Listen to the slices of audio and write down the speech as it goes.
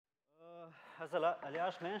as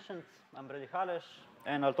Aleš mentioned, I'm Aleš,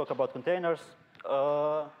 and I'll talk about containers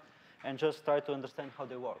and just try to understand how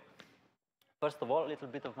they work. First of all, a little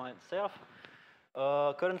bit of myself.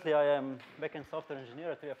 Currently, I am backend software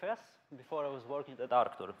engineer at 3FS. Before, I was working at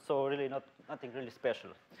Arctur, so really nothing really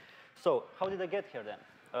special. So how did I get here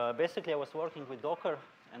then? Basically, I was working with Docker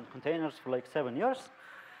and containers for like 7 years.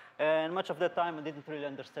 And much of that time, I didn't really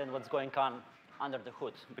understand what's going on under the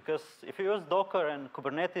hood. Because if you use Docker and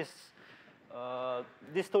Kubernetes,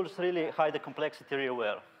 these tools really hide the complexity real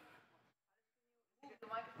well. Move the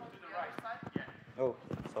microphone to the right side. Yeah. Oh,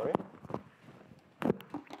 sorry.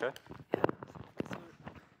 Okay.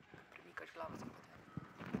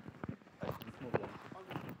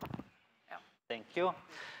 Thank you.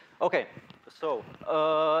 Okay, so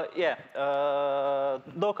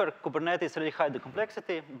Docker, Kubernetes really hide the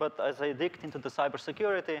complexity, but as I digged into the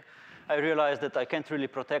cybersecurity, I realized that I can't really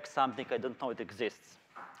protect something I don't know it exists.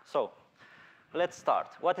 So let's start.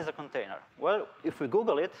 What is a container? Well, if we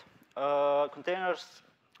Google it, containers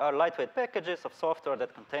are lightweight packages of software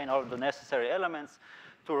that contain all the necessary elements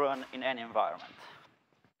to run in any environment.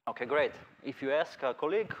 Okay, great. If you ask a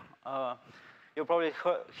colleague, you'll probably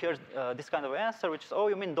hear this kind of answer, which is, oh,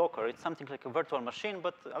 you mean Docker. It's something like a virtual machine,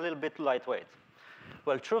 but a little bit lightweight.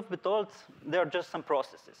 Well, truth be told, there are just some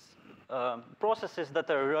processes. Processes that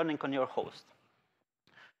are running on your host.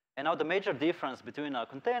 And now the major difference between a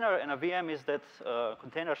container and a VM is that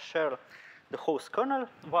containers share the host kernel,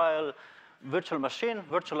 while virtual machine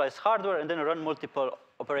virtualize hardware and then run multiple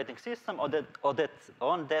operating systems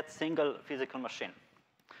on that single physical machine.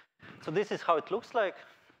 So this is how it looks like.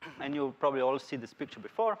 And you probably all see this picture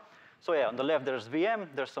before. So yeah, on the left, there's VM.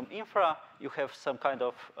 There's some infra. You have some kind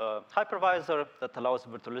of hypervisor that allows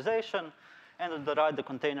virtualization. And on the right, the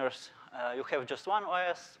containers, you have just one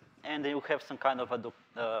OS. And then you have some kind of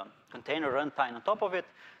a container runtime on top of it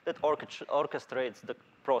that orchestrates the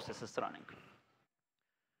processes running.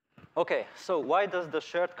 OK, so why does the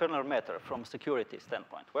shared kernel matter from a security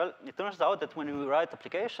standpoint? Well, it turns out that when we write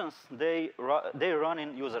applications, they run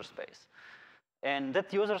in user space. And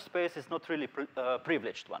that user space is not really a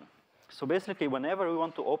privileged one. So basically, whenever we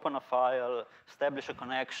want to open a file, establish a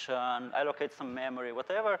connection, allocate some memory,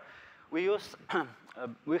 whatever, we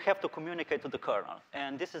have to communicate to the kernel.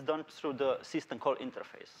 And this is done through the system call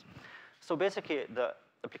interface. So basically, the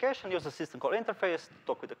application uses system call interface to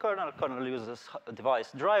talk with the kernel. Kernel uses device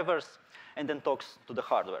drivers, and then talks to the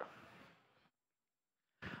hardware.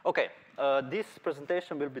 OK, this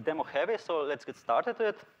presentation will be demo heavy, so let's get started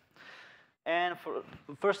with it. And for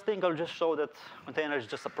the first thing, I'll just show that container is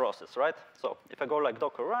just a process, right? So if I go like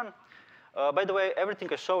Docker run, by the way, everything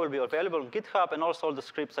I show will be available on GitHub, and also all the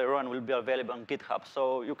scripts I run will be available on GitHub,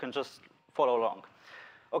 so you can just follow along.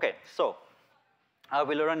 OK, so I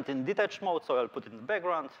will run it in detached mode, so I'll put it in the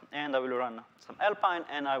background, and I will run some Alpine,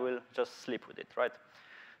 and I will just sleep with it, right?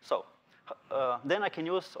 So then I can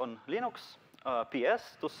use on Linux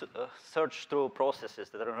PS to search through processes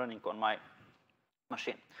that are running on my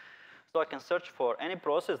machine. So I can search for any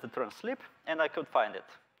process that runs sleep, and I could find it.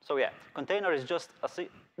 So yeah, container is just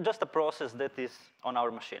a process that is on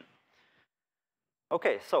our machine.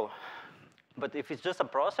 OK, so, but if it's just a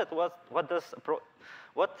process,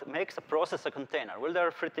 what makes a process a container? Well, there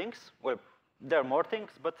are 3 things. Well, there are more things,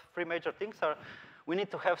 but 3 major things are we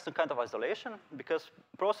need to have some kind of isolation, because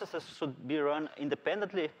processes should be run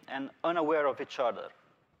independently and unaware of each other,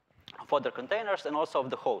 of other containers, and also of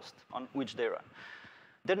the host on which they run.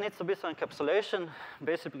 There needs to be some encapsulation.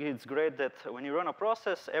 Basically, it's great that when you run a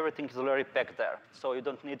process, everything is already packed there. So you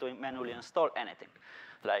don't need to manually install anything.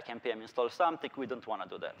 Like npm install something, we don't want to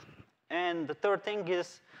do that. And the third thing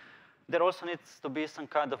is there also needs to be some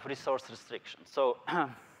kind of resource restriction. So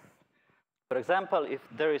for example, if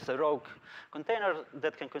there is a rogue container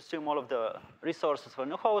that can consume all of the resources for a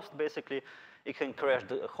new host, basically, it can crash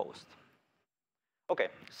the host. OK,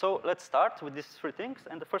 so let's start with these 3 things.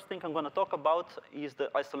 And the first thing I'm going to talk about is the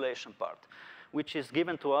isolation part, which is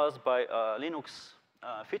given to us by a Linux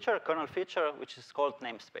feature, kernel feature, which is called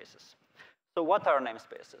namespaces. So what are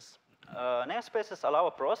namespaces? Namespaces allow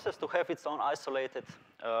a process to have its own isolated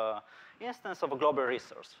instance of a global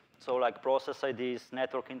resource. So like process IDs,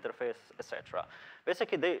 network interface, etc.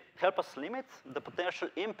 Basically, they help us limit the potential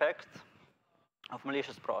impact of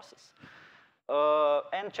malicious process.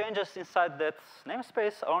 And changes inside that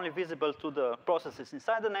namespace are only visible to the processes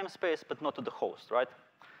inside the namespace, but not to the host, right?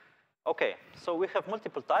 OK, so we have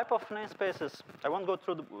multiple types of namespaces. I won't go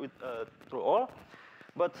through all,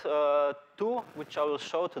 but 2, which I will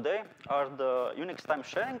show today, are the Unix time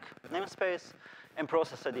sharing namespace and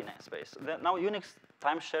process ID namespace. Now, Unix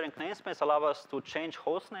time sharing namespace allows us to change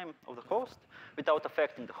host name of the host without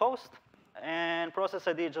affecting the host. and process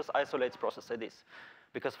ID just isolates process IDs.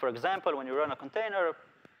 Because, for example, when you run a container,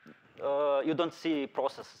 you don't see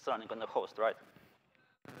processes running on the host, right?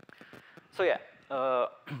 So yeah,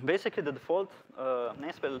 basically the default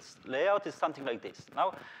namespace layout is something like this.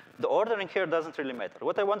 Now, the ordering here doesn't really matter.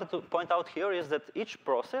 What I wanted to point out here is that each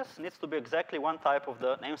process needs to be exactly one type of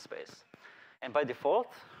the namespace. And by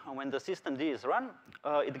default, when the systemd is run,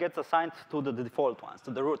 it gets assigned to the default ones,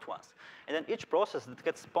 to the root ones. And then each process that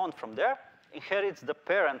gets spawned from there inherits the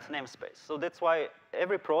parent namespace. So that's why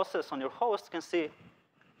every process on your host can see,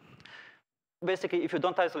 basically, if you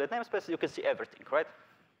don't isolate namespace, you can see everything, right?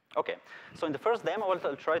 OK, so in the first demo, what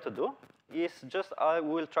I'll try to do is just I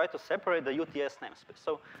will try to separate the UTS namespace.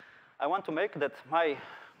 So I want to make that my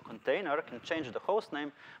container can change the host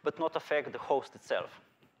name, but not affect the host itself.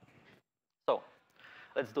 So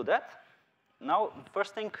let's do that. Now,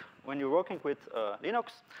 first thing, when you're working with Linux,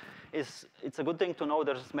 is it's a good thing to know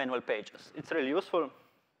there's manual pages. It's really useful.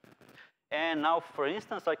 And now, for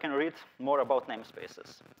instance, I can read more about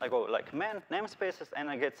namespaces. I go like man namespaces, and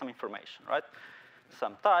I get some information, right?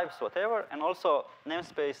 Some types, whatever, and also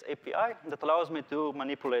namespace API that allows me to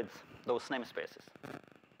manipulate those namespaces.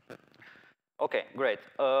 OK, great.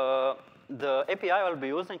 The API I'll be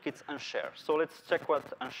using is unshare. So let's check what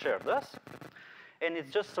unshare does. And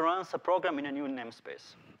it just runs a program in a new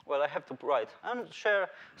namespace. Well, I have to write unshare,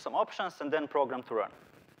 some options, and then program to run.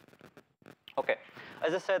 OK,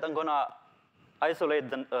 as I said, I'm going to isolate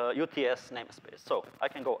the UTS namespace. So I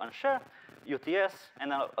can go unshare, UTS,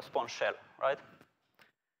 and then a spawn shell, right?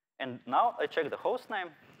 And now I check the host name,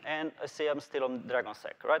 and I see I'm still on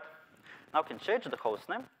DragonSec, right? Now I can change the host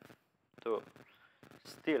name to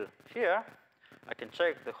still here. I can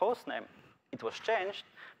check the host name. It was changed,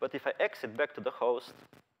 but if I exit back to the host,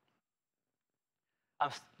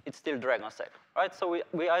 it's still DragonSec, right? So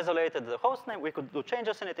we isolated the host name. We could do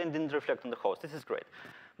changes in it and didn't reflect on the host. This is great.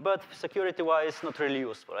 But security-wise, not really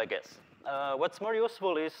useful, I guess. What's more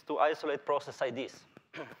useful is to isolate process IDs.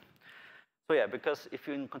 So yeah, because if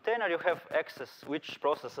in container you have access which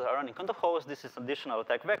processes are running on the host, this is additional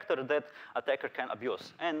attack vector that attacker can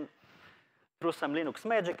abuse. And through some Linux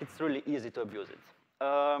magic, it's really easy to abuse it.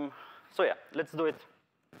 So yeah, let's do it.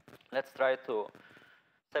 Let's try to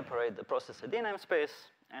separate the process ID namespace.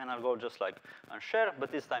 And I'll go just like unshare,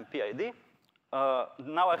 but this time PID.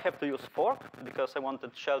 Now I have to use fork, because I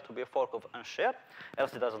wanted shell to be a fork of unshare,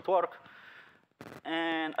 else it doesn't work.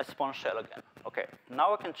 And I spawn shell again. OK,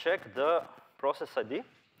 now I can check the process ID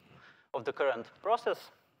of the current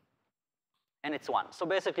process, and it's 1. So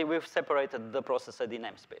basically, we've separated the process ID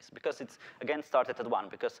namespace, because it's, again, started at 1,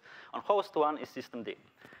 because on host 1 is systemd.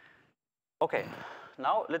 OK,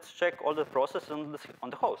 now let's check all the processes on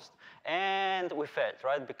the host. And we failed,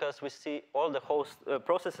 right? Because we see all the host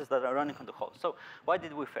processes that are running on the host. So why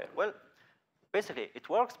did we fail? Well, basically, it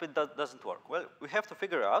works, but it doesn't work. Well, we have to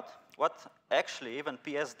figure out what actually even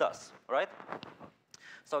PS does, right?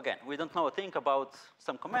 So again, we don't know a thing about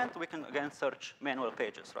some command. We can, again, search manual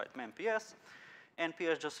pages, right? Man PS. And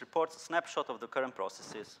PS just reports a snapshot of the current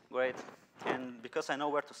processes. Great. And because I know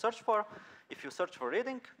where to search for, if you search for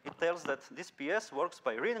reading, it tells that this PS works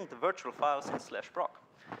by reading the virtual files in /proc.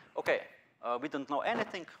 OK, we don't know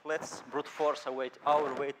anything. Let's brute force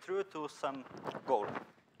our way through to some goal.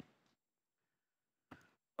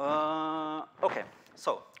 OK,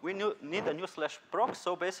 so we need a new /proc.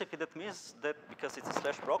 So basically, that means that because it's a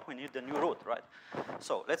 /proc, we need a new root, right?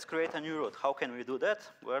 So let's create a new root. How can we do that?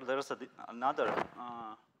 Well, there's another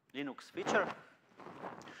Linux feature,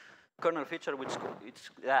 kernel feature,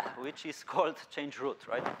 which is called change root,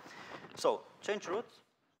 right? So change root.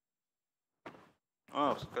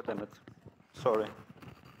 Oh, goddammit. Sorry.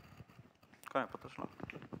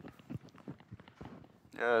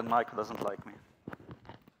 Yeah, Mike doesn't like me.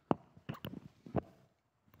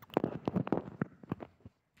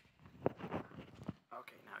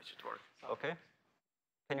 It should work. OK.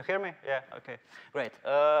 Can you hear me? Yeah, OK. Great.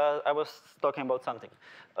 I was talking about something.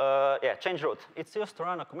 Yeah, change root. It's used to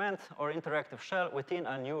run a command or interactive shell within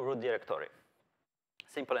a new root directory.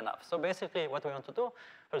 Simple enough. So basically, what we want to do,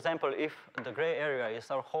 for example, if the gray area is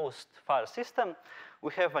our host file system,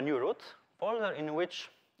 we have a new root folder in which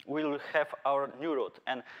we'll have our new root.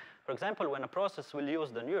 And for example, when a process will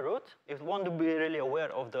use the new root, it won't be really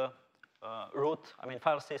aware of the root,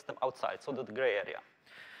 file system outside, so the gray area.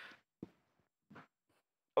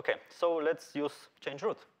 OK, so let's use change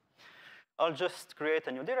root. I'll just create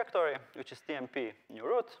a new directory, which is tmp new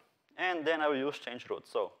root, and then I will use change root.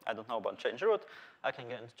 So I don't know about change root. I can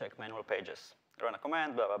again check manual pages, run a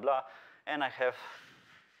command, blah, blah, blah. And I have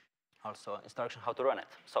also instruction how to run it.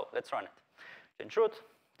 So let's run it. Change root,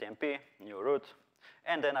 tmp new root,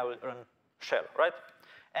 and then I will run shell, right?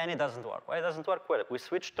 And it doesn't work. Why it doesn't work? Well, we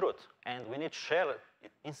switched root, and we need shell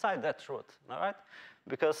inside that root, all right?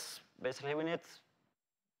 Because basically we need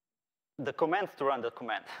the command to run the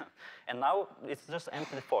command. And now it's just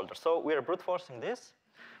empty folder. So we are brute forcing this.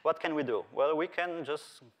 What can we do? Well, we can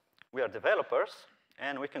just, we are developers,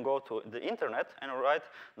 and we can go to the internet and write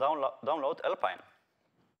download Alpine.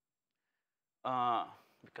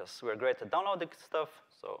 Because we're great at downloading stuff,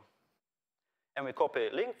 so. And we copy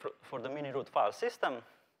a link for the mini root file system.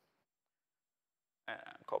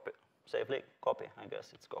 Copy, save link, copy, I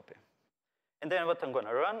guess it's copy. And then what I'm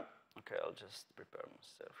gonna run, okay, I'll just prepare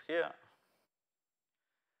myself here.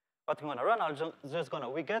 What I'm gonna run, I'm just gonna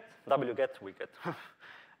wget, wget.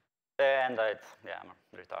 And yeah, I'm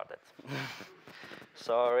retarded.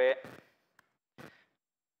 Sorry.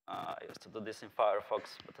 I used to do this in Firefox,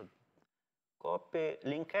 but copy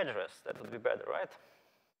link address, that would be better, right?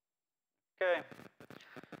 Okay.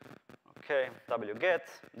 Okay, wget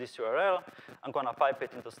this URL. I'm gonna pipe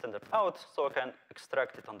it into standard out so I can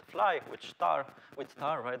extract it on the fly with tar,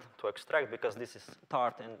 right? To extract because this is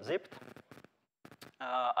tart and zipped.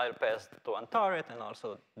 I'll pass to untar it and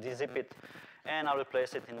also dzip it, and I will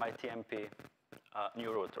place it in my TMP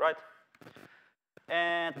new root, right?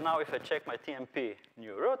 And now if I check my TMP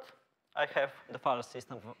new root, I have the file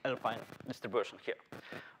system of Alpine distribution here.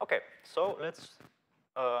 Okay, so let's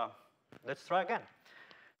try again.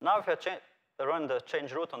 Now if I run the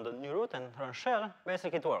change root on the new root and run shell,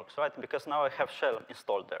 basically it works, right? Because now I have shell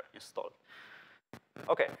installed there,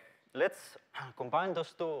 Okay, let's combine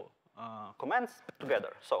those two commands together.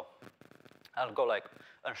 So I'll go like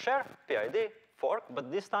unshare, PID, fork,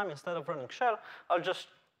 but this time instead of running shell, I'll just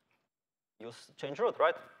use change root,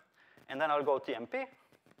 right? And then I'll go TMP,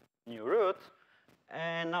 new root,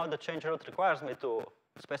 and now the change root requires me to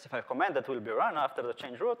specify a command that will be run after the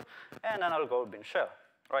change root, and then I'll go bin shell,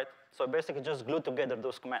 right? So basically just glue together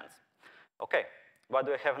those commands. Okay, what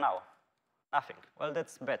do I have now? Nothing. Well,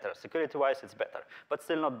 that's better. Security-wise, it's better, but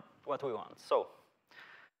still not what we want. So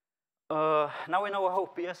now we know how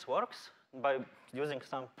PS works by using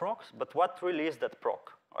some procs, but what really is that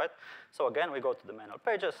proc, right? So again, we go to the manual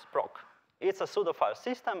pages, proc. It's a pseudo file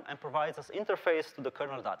system and provides us interface to the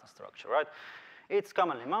kernel data structure, right? It's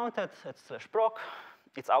commonly mounted at /proc.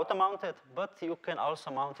 It's auto-mounted, but you can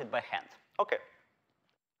also mount it by hand. Okay,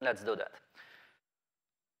 let's do that.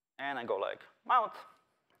 And I go like mount,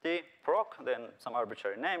 t, proc, then some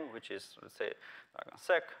arbitrary name, which is, let's say,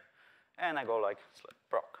 sec, and I go like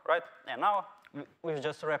proc, right? And now we've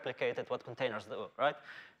just replicated what containers do, right?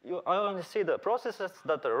 I only see the processes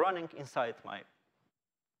that are running inside my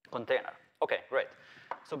container. Okay, great.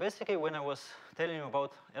 So basically, when I was telling you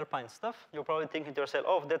about Alpine stuff, you're probably thinking to yourself,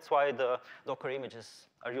 oh, that's why the Docker images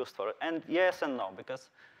are used for it. And yes and no, because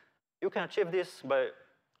you can achieve this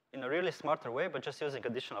in a really smarter way by just using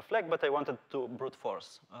additional flag, but I wanted to brute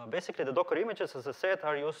force. Basically, the Docker images, as I said,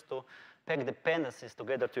 are used to pack dependencies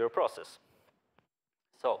together to your process.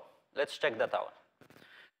 So let's check that out.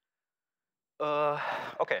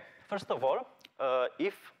 Okay, first of all,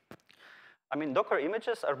 Docker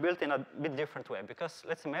images are built in a bit different way, because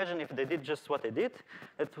let's imagine if they did just what they did,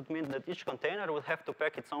 that would mean that each container would have to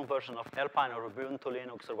pack its own version of Alpine or Ubuntu,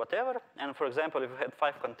 Linux, or whatever. And for example, if we had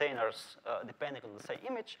 5 containers depending on the same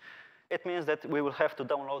image, it means that we will have to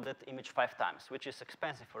download that image 5 times, which is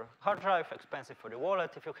expensive for a hard drive, expensive for the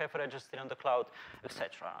wallet if you have a registry on the cloud,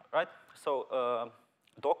 etc. Right? So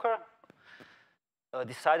Docker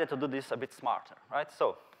decided to do this a bit smarter, right?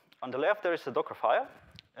 So on the left, there is a Docker file.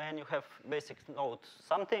 And you have basic node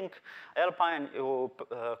something, Alpine, you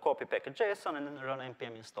copy package.json and then run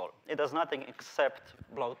npm install. It does nothing except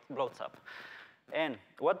bloats up. And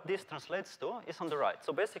what this translates to is on the right.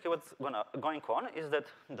 So basically what's going on is that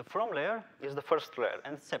the from layer is the first layer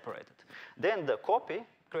and it's separated. Then the copy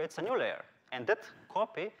creates a new layer. And that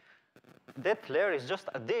copy, that layer is just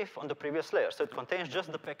a diff on the previous layer. So it contains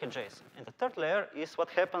just the package.json. And the third layer is what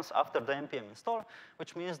happens after the npm install,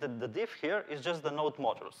 which means that the diff here is just the node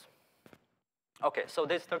modules. Okay, so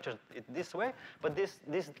they structured it this way, but this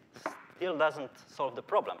still doesn't solve the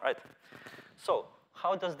problem, right? So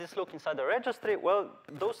how does this look inside the registry? Well,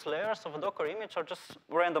 those layers of a Docker image are just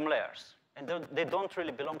random layers. And they don't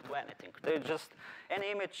really belong to anything. They just,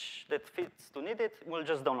 any image that fits to need it, we'll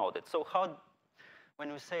just download it. So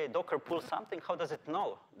when we say Docker pull something, how does it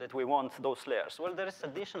know that we want those layers? Well, there is an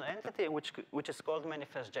additional entity which is called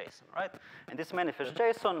manifest.json, right? And this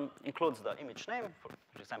manifest.json includes the image name,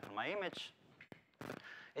 for example, my image.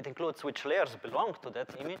 It includes which layers belong to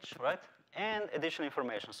that image, right? And additional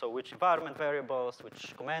information, so which environment variables,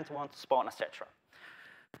 which command you want to spawn, etc.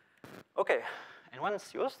 Okay, And when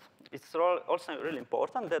it's used, it's also really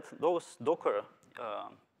important that those Docker,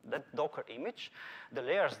 that Docker image, the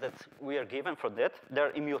layers that we are given for that,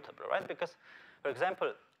 they're immutable, right? Because, for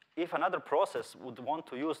example, if another process would want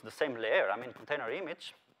to use the same layer, I mean, container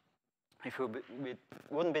image, if it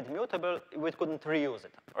wouldn't be immutable, we couldn't reuse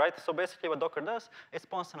it, right? So basically what Docker does, it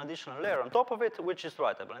spawns an additional layer on top of it, which is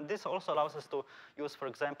writable. And this also allows us to use, for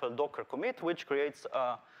example, Docker commit, which creates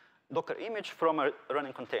a Docker image from a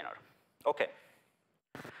running container. Okay.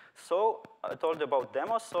 So I told you about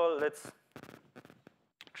demos, so let's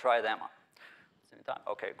try demo.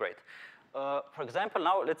 Okay, great. For example,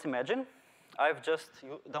 now let's imagine I've just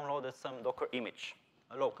downloaded some Docker image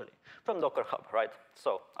locally from Docker Hub, right?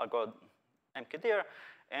 So I'll go mkdir,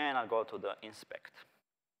 and I'll go to the inspect.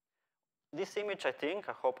 This image, I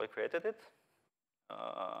hope I created it,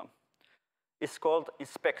 is called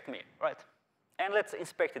inspect me, right? And let's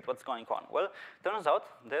inspect it, what's going on. Well, turns out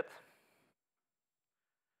that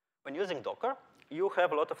when using Docker, you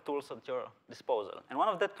have a lot of tools at your disposal. And one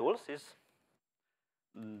of the tools is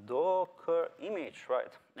Docker image,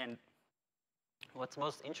 right? And what's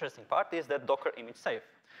most interesting part is that Docker image save.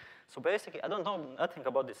 So basically, I don't know nothing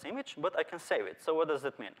about this image, but I can save it. So what does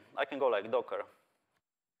that mean? I can go like Docker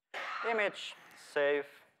image, save,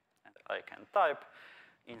 and I can type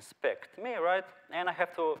inspect me, right? And I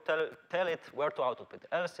have to tell it where to output it,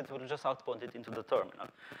 else it will just output it into the terminal.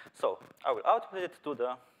 So I will output it to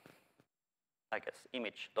the, I guess,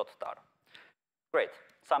 image.tar. Great,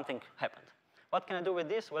 something happened. What can I do with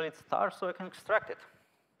this? Well, it's tar, so I can extract it.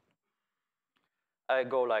 I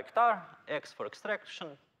go like tar, X for extraction,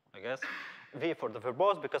 I guess, V for the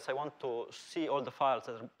verbose, because I want to see all the files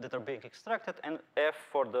that are being extracted, and F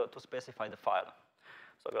for to specify the file.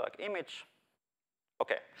 So I go like image.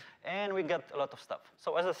 Okay, and we get a lot of stuff.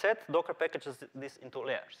 So as I said, Docker packages this into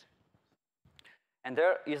layers. And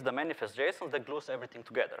there is the manifest JSON that glues everything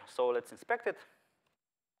together. So let's inspect it,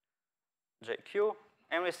 JQ,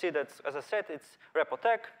 and we see that, as I said, it's repo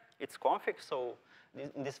tag, it's config, so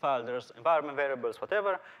in this file there's environment variables,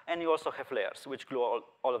 whatever, and you also have layers, which glue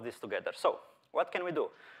all of this together. So what can we do?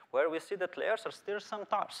 Well, we see that layers are still some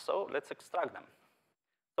tars, so let's extract them.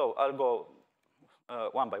 So I'll go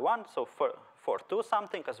one by one, so for 2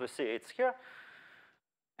 something, as we see it's here.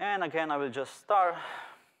 And again, I will just tar,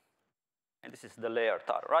 and this is the layer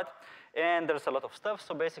tar, right? And there's a lot of stuff,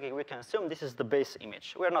 so basically we can assume this is the base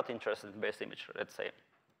image. We're not interested in base image, let's say.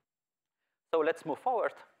 So let's move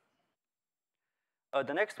forward.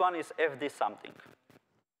 The next one is fd something.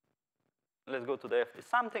 Let's go to the fd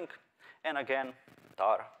something, and again,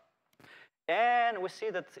 tar. And we see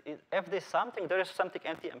that in fd something, there is something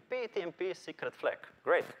TMP secret flag.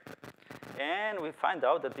 Great. And we find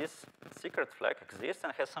out that this secret flag exists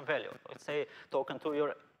and has some value. Let's say token to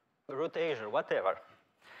your root Azure, whatever,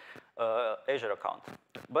 Azure account.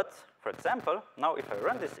 But for example, now if I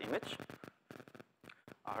run this image,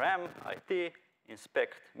 rm it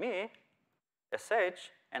inspect me, sh,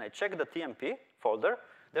 and I check the TMP folder,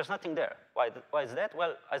 there's nothing there. Why is that?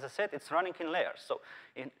 Well, as I said, it's running in layers. So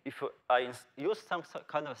if I use some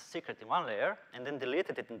kind of secret in one layer and then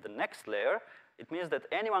deleted it in the next layer, it means that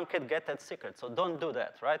anyone can get that secret. So don't do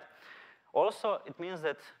that, right? Also, it means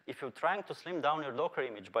that if you're trying to slim down your Docker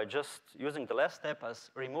image by just using the last step as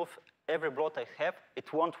remove every bloat I have,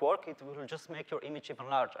 it won't work. It will just make your image even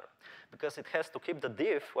larger because it has to keep the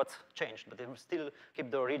div, what's changed, but it will still keep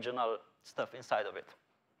the original stuff inside of it.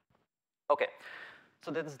 Okay, so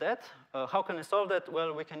that's that. How can we solve that?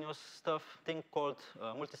 Well, we can use thing called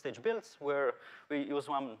multi-stage builds, where we use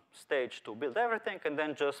one stage to build everything, and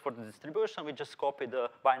then just for the distribution, we just copy the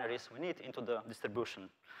binaries we need into the distribution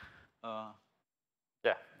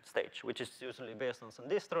stage, which is usually based on some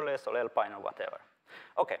distroless or Alpine or whatever.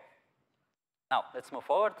 Okay, now let's move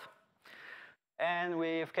forward. And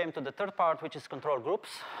we've came to the third part, which is control groups.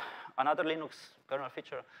 Another Linux kernel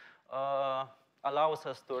feature allows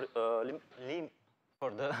us to for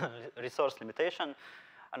the resource limitation.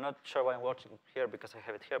 I'm not sure why I'm watching here because I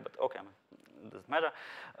have it here, but okay, it doesn't matter.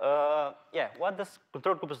 Yeah, what does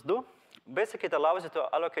control groups do? Basically, it allows you to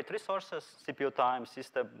allocate resources, CPU time,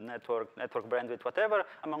 system, network bandwidth, whatever,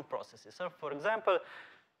 among processes. So for example,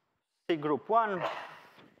 C group 1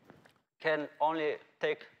 can only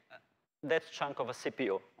take that chunk of a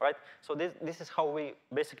CPU, right? So this is how we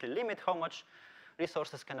basically limit how much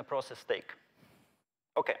resources can a process take.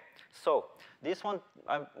 Okay, so this one,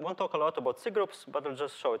 I won't talk a lot about C groups, but I'll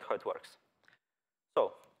just show it how it works.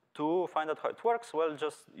 So to find out how it works, well,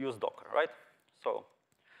 just use Docker, right? So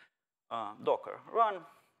Docker run,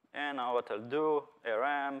 and now what I'll do,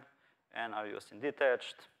 rm, and I'll use in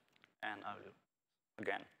detached, and I'll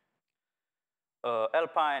again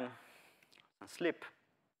Alpine, sleep,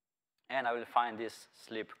 and I will find this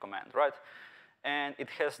sleep command, right? And it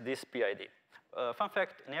has this PID. Fun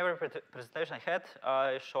fact, in every presentation I had,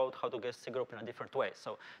 I showed how to get cgroup in a different way.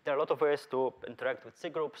 So there are a lot of ways to interact with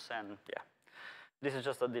cgroups, and yeah, this is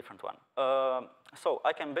just a different one. So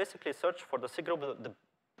I can basically search for the cgroup the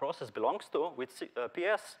process belongs to with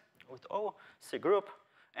PS, with O, cgroup,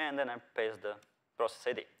 and then I paste the process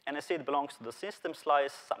ID. And I see it belongs to the system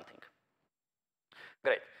slice something.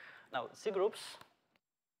 Great. Now, cgroups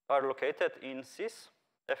are located in sys,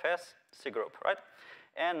 fs, cgroup, right?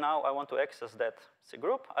 And now I want to access that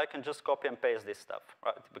cgroup. I can just copy and paste this stuff,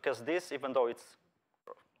 right? Because this, even though it's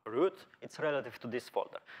root, it's relative to this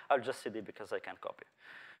folder. I'll just cd because I can copy.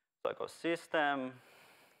 So I go system,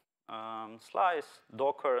 slice,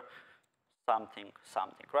 docker, something,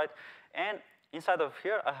 something, right? And inside of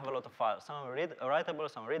here, I have a lot of files. Some are writable,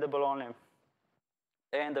 some are readable only.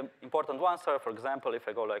 And the important ones are, for example, if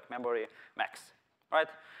I go like memory max, right?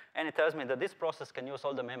 And it tells me that this process can use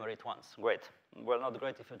all the memory at once. Great. Well, not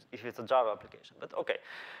great if it's a Java application, but OK.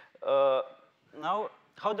 Now,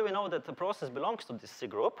 how do we know that the process belongs to this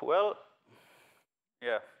cgroup? Well,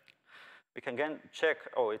 yeah, we can again check,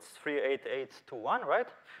 oh, it's 38821, right?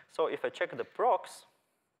 So if I check the procs,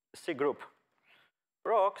 cgroup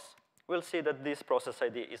procs, we'll see that this process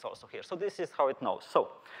ID is also here. So this is how it knows. So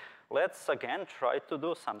let's again try to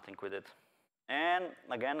do something with it. And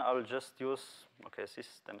again, I'll just use, OK,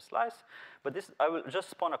 system slice. But this, I will just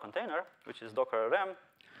spawn a container, which is docker rm.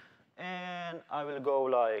 And I will go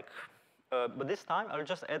like, but this time, I'll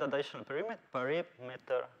just add additional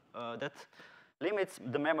perimeter that limits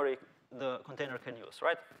the memory the container can use,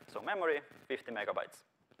 right? So memory, 50 megabytes.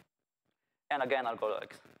 And again, I'll go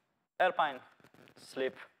like alpine,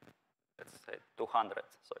 sleep, let's say 200,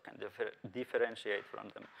 so I can differentiate from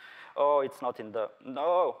them. Oh, it's not in the,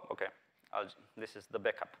 no, OK. This is the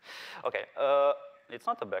backup. OK, it's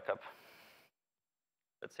not a backup.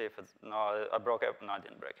 Let's see if it's, no, I broke, no, I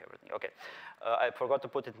didn't break everything. OK, I forgot to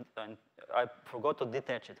put it, I forgot to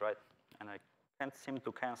detach it, right? And I can't seem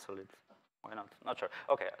to cancel it. Why not? Not sure.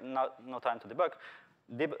 OK, no time to debug.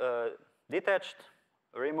 Detached,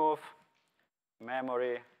 remove,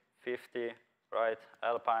 memory, 50, right?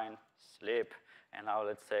 Alpine, sleep, and now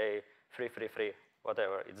let's say free,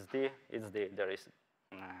 whatever. It's D, there is.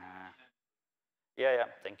 Yeah,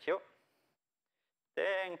 thank you.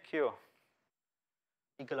 Thank you.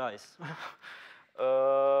 Eagle eyes.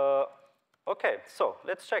 OK, so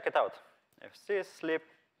let's check it out. FC, sleep,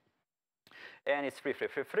 and it's free.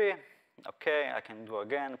 OK, I can do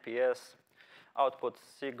again, PS, output,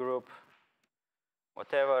 cgroup,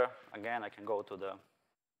 whatever. Again, I can go to the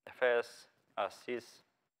fs, sys,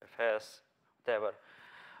 fs, whatever.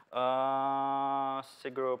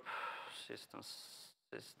 Cgroup, system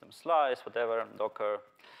slice, whatever, docker,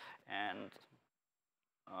 and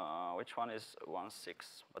which one is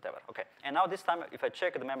 1.6, whatever. OK, and now this time, if I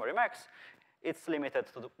check the memory max, it's limited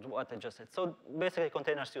to what I just said. So basically,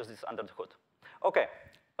 containers use this under the hood. OK,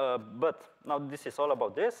 but now this is all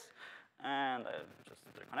about this. And I just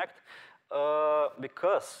reconnect.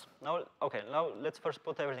 Because now, OK, now let's first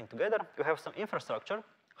put everything together. You have some infrastructure,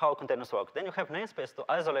 how containers work. Then you have namespace to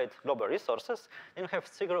isolate global resources. Then you have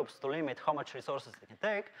cgroups to limit how much resources they can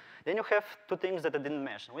take. Then you have two things that I didn't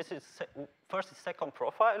mention, which is first is second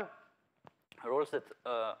profile, rules that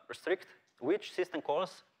restrict which system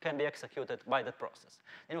calls can be executed by that process.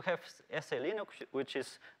 Then you have SA Linux, which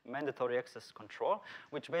is mandatory access control,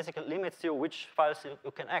 which basically limits you which files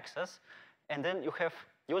you can access. And then you have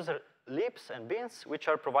user libs and bins, which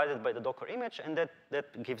are provided by the Docker image, and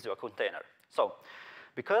that gives you a container. So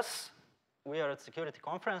because we are at security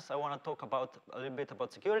conference, I want to talk about a little bit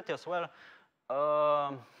about security as well.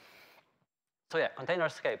 So yeah, container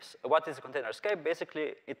escapes. What is a container escape?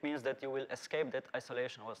 Basically, it means that you will escape that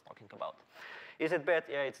isolation I was talking about. Is it bad?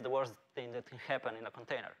 Yeah, it's the worst thing that can happen in a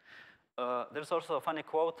container. There's also a funny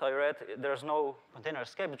quote I read. There's no container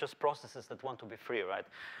escape, just processes that want to be free, right?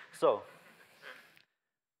 So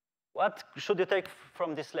what should you take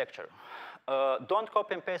from this lecture? Don't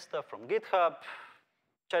copy and paste stuff from GitHub,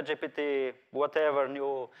 ChatGPT, whatever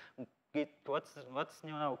new, what's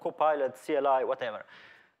new now, Copilot, CLI, whatever.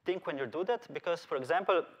 Think when you do that, because, for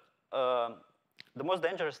example, the most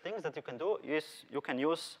dangerous things that you can do is you can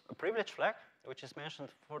use a privilege flag, which is mentioned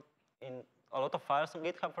in a lot of files on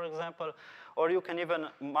GitHub, for example, or you can even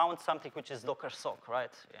mount something which is Docker sock,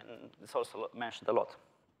 right? And it's also mentioned a lot.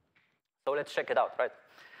 So let's check it out, right?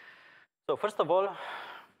 So first of all,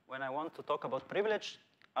 when I want to talk about privilege,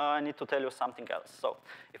 I need to tell you something else. So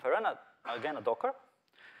if I run, again, a Docker,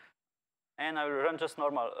 and I will run just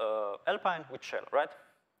normal Alpine with shell, right?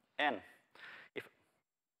 And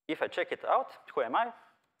if I check it out, who am I?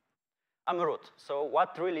 I'm root. So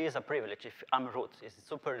what really is a privilege if I'm root? Is it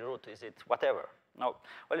super root? Is it whatever? No.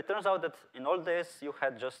 Well, it turns out that in old days, you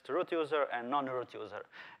had just root user and non-root user.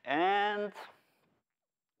 And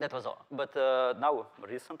that was all. But now,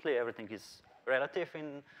 recently, everything is relative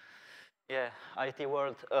in IT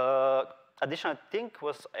world. Additional thing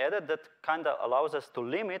was added that kind of allows us to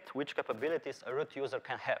limit which capabilities a root user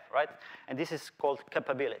can have, right? And this is called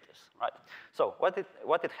capabilities, right? So what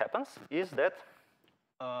it happens is that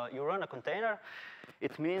you run a container.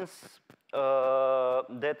 It means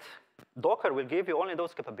that Docker will give you only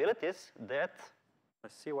those capabilities that,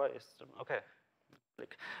 let's see why it's, okay.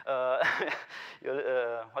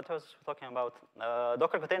 What I was talking about,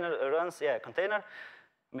 Docker container runs, container.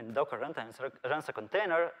 I mean, Docker runtime runs a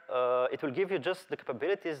container. It will give you just the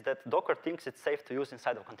capabilities that Docker thinks it's safe to use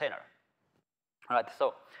inside of a container. All right,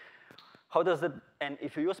 so how does it, and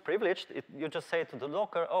if you use privileged, you just say to the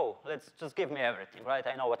Docker, oh, let's just give me everything, right?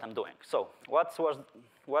 I know what I'm doing. So what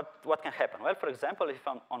can happen? Well, for example, if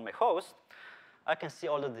I'm on my host, I can see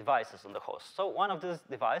all the devices on the host. So one of these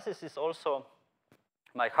devices is also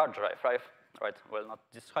my hard drive, right? Well, not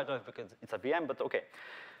this hard drive because it's a VM, but okay.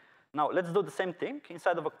 Now, let's do the same thing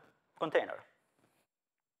inside of a container.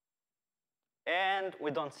 And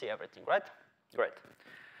we don't see everything, right? Great.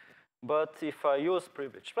 But if I use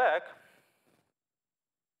privilege flag,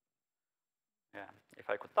 if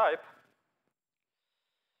I could type,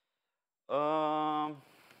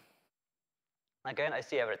 again, I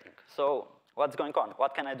see everything. So what's going on?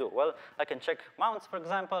 What can I do? Well, I can check mounts, for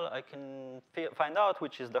example. I can find out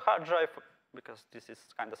which is the hard drive, because this is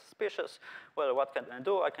kind of suspicious. Well, what can I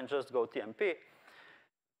do? I can just go TMP,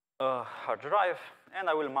 hard drive, and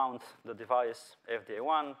I will mount the device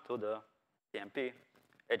FDA1 to the TMP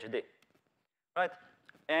HDD, right?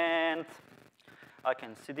 And I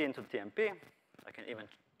can CD into TMP. I can even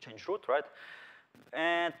change root, right?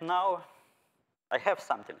 And now I have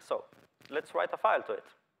something. So let's write a file to it.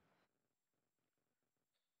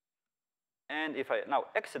 And if I now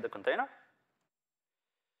exit the container,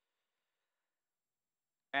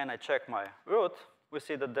 and I check my root, we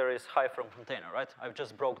see that there is hi from container, right? I've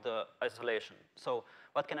just broke the isolation. So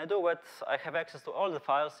what can I do? I have access to all the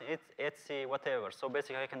files, etc, whatever. So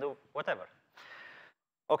basically, I can do whatever.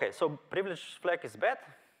 Okay, so privilege flag is bad.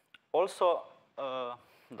 Also,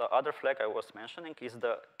 the other flag I was mentioning is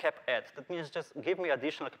the cap add. That means just give me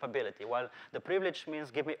additional capability, while the privilege means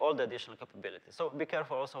give me all the additional capability. So be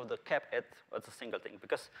careful also of the cap add as a single thing,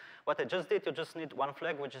 because what I just did, you just need one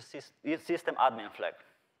flag, which is system admin flag.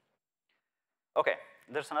 Okay,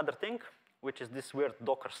 there's another thing, which is this weird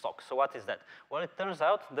Docker sock. So what is that? Well, it turns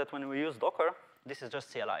out that when we use Docker, this is just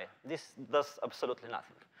CLI. This does absolutely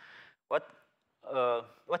nothing.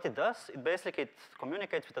 What it does, it basically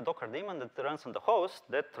communicates with a Docker daemon that runs on the host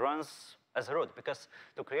that runs as a root, because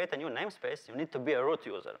to create a new namespace, you need to be a root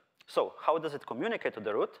user. So how does it communicate to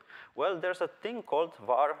the root? Well, there's a thing called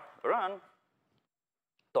var run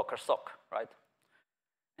Docker sock, right?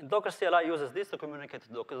 And Docker CLI uses this to communicate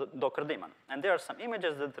to Docker daemon. And there are some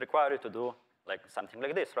images that require you to do like something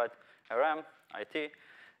like this, right? rm it,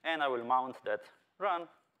 and I will mount that run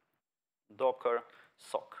Docker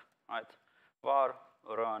sock, right? Var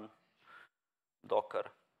run Docker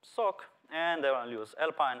sock, and I will use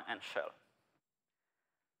Alpine and shell.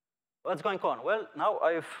 What's going on? Well, now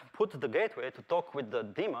I've put the gateway to talk with the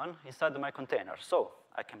daemon inside my container. So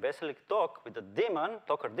I can basically talk with the daemon,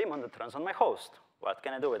 Docker daemon that runs on my host. What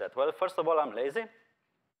can I do with that? Well, first of all, I'm lazy,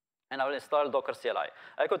 and I will install Docker CLI.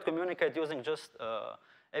 I could communicate using just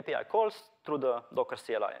API calls through the Docker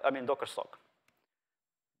CLI, Docker sock.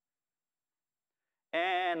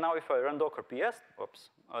 And now if I run Docker PS,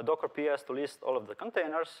 Docker PS to list all of the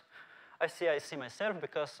containers, I see myself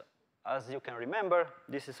because, as you can remember,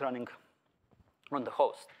 this is running on the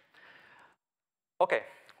host. Okay,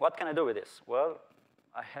 what can I do with this? Well,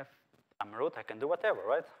 I'm root, I can do whatever,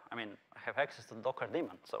 right? I mean, I have access to the Docker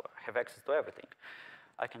daemon, so I have access to everything.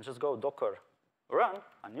 I can just go Docker run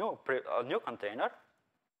a new container.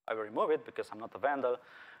 I will remove it because I'm not a vandal,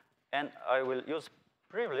 and I will use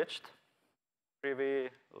privileged,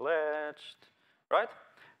 right?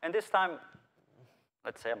 And this time,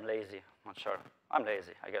 let's say I'm lazy, not sure. I'm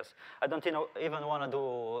lazy, I guess. I don't even want to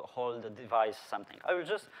do hold the device something. I will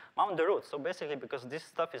just mount the root. So basically, because this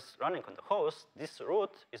stuff is running on the host, this root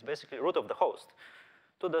is basically root of the host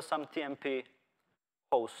to the some TMP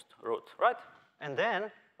host root, right? And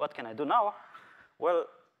then, what can I do now? Well,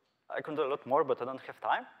 I can do a lot more, but I don't have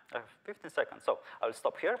time. I have 15 seconds. So I'll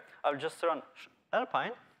stop here. I'll just run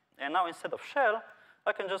Alpine. And now instead of shell,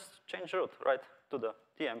 I can just change root, right, to the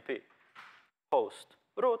TMP host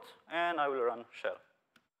root, and I will run shell.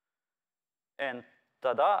 And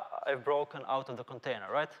tada, I've broken out of the container,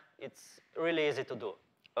 right? It's really easy to do.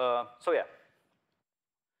 So yeah.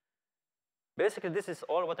 Basically, this is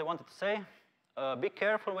all what I wanted to say. Be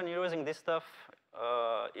careful when you're using this stuff.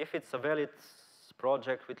 If it's a valid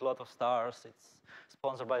project with a lot of stars, it's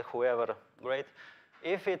sponsored by whoever, great.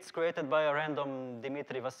 If it's created by a random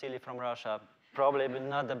Dmitry Vasily from Russia, probably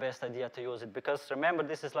not the best idea to use it, because remember,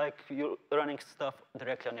 this is like you running stuff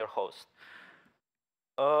directly on your host.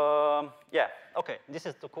 Yeah, okay, this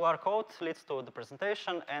is the QR code, leads to the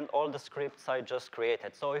presentation and all the scripts I just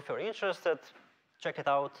created. So if you're interested, check it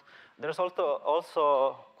out. There's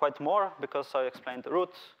also quite more, because I explained the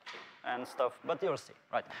root and stuff, but you'll see,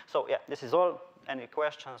 right? So yeah, this is all. Any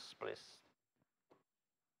questions, please?